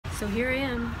So here I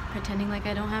am, pretending like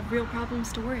I don't have real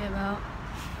problems to worry about.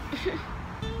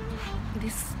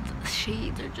 These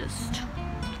shades are just,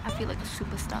 I feel like a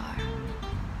superstar.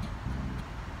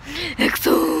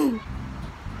 EXO!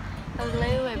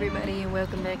 Hello everybody and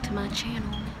welcome back to my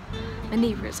channel. My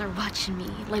neighbors are watching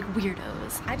me like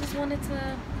weirdos. I just wanted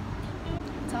to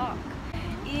talk.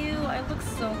 Ew, I look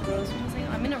so gross. What was I?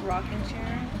 I'm in a rocking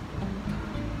chair.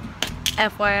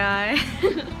 FYI.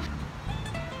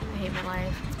 I hate my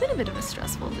life. It's been a bit of a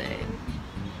stressful day.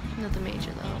 Nothing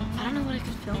major though. I don't know what I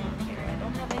could film on here. I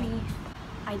don't have any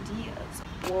ideas.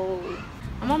 Whoa.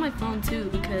 I'm on my phone too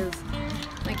because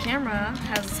my camera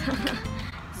has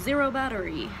 0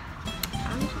 battery.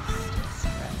 I'm just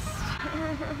stressed.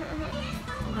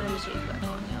 I'm putting the shades back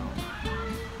on, yo.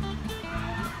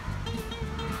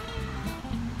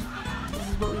 This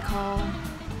is what we call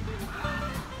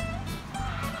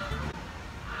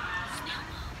snail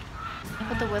mode.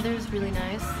 But the weather is really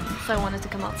nice, so I wanted to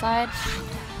come outside.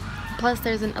 Plus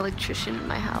there's an electrician in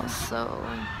my house, so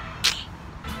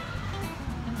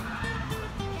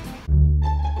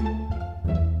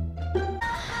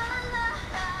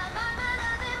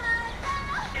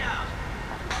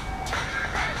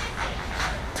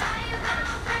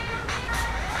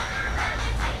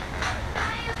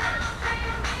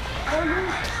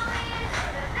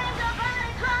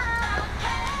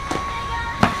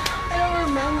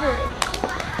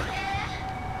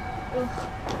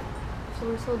so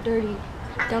we're so dirty.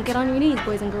 Don't get on your knees,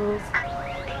 boys and girls.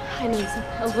 I need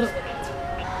a little bit.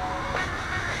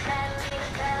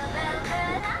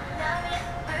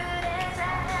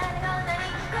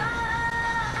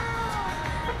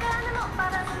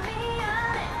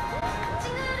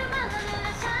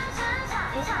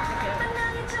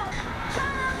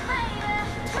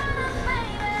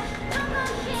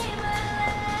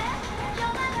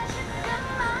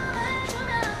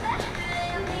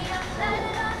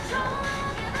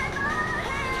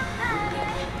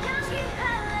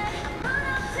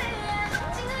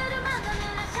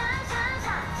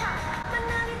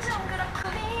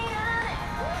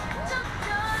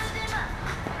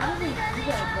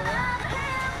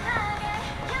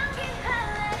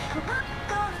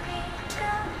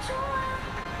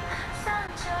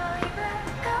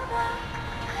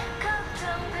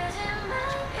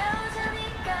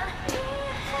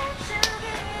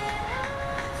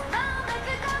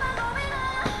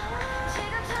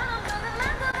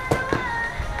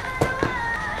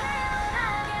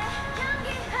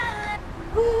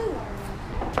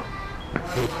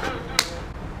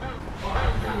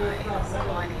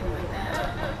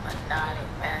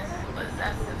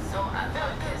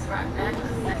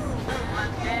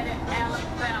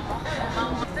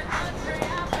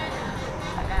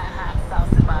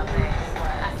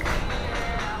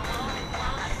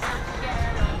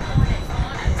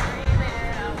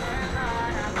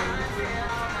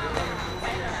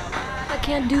 I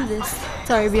can't do this.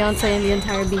 Sorry, Beyonce and the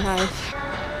entire beehive.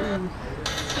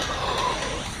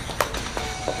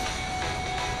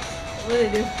 What do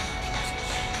they do?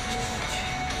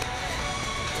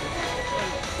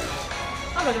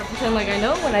 I'm not gonna pretend like I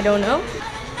know when I don't know.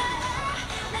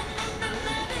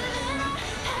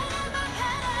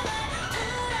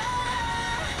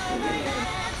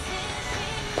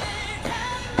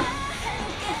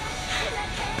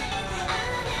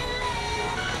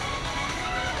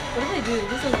 What do they do?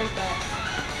 This is like that.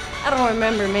 I don't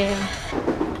remember, man.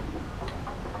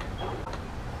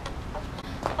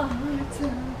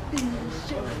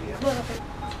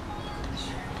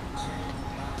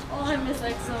 Oh, I miss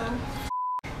EXO.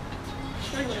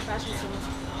 Trying to go to fashion show.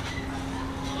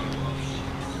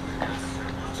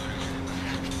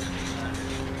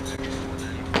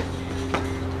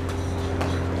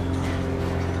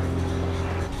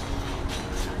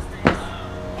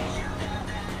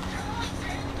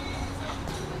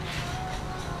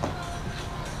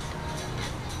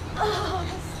 Oh,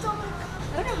 my stomach.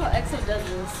 I don't know how EXO does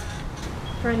this.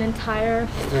 For an entire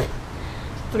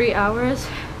 3 hours?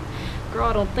 Girl,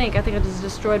 I don't think. I think I just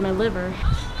destroyed my liver.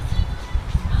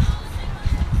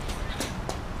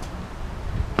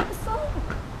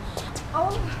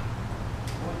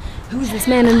 Who's this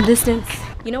man in the distance?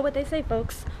 You know what they say,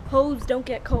 folks. Hoes don't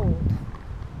get cold.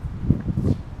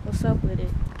 What's up with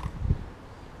it?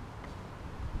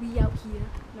 We out here.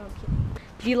 No, I'm kidding.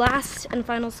 The last and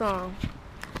final song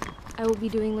I will be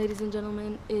doing, ladies and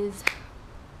gentlemen, is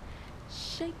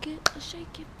Shake It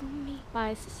For Me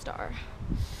by Star.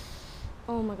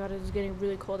 Oh my god, it's getting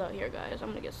really cold out here, guys. I'm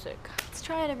gonna get sick. Let's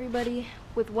try it, everybody.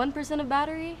 With 1% of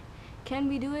battery, can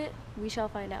we do it? We shall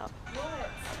find out. What?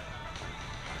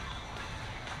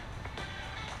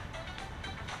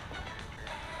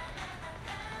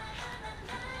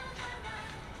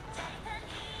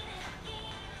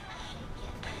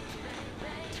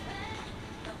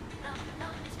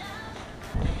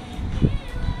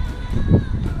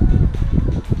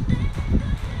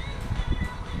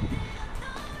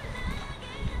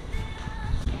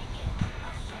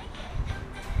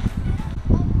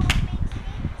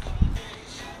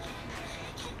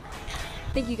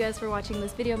 Thank you guys for watching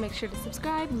this video. Make sure to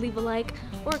subscribe, leave a like,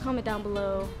 or a comment down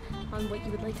below on what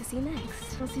you would like to see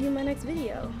next. I'll see you in my next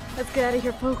video. Let's get out of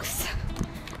here, folks.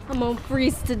 I'm gonna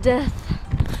freeze to death.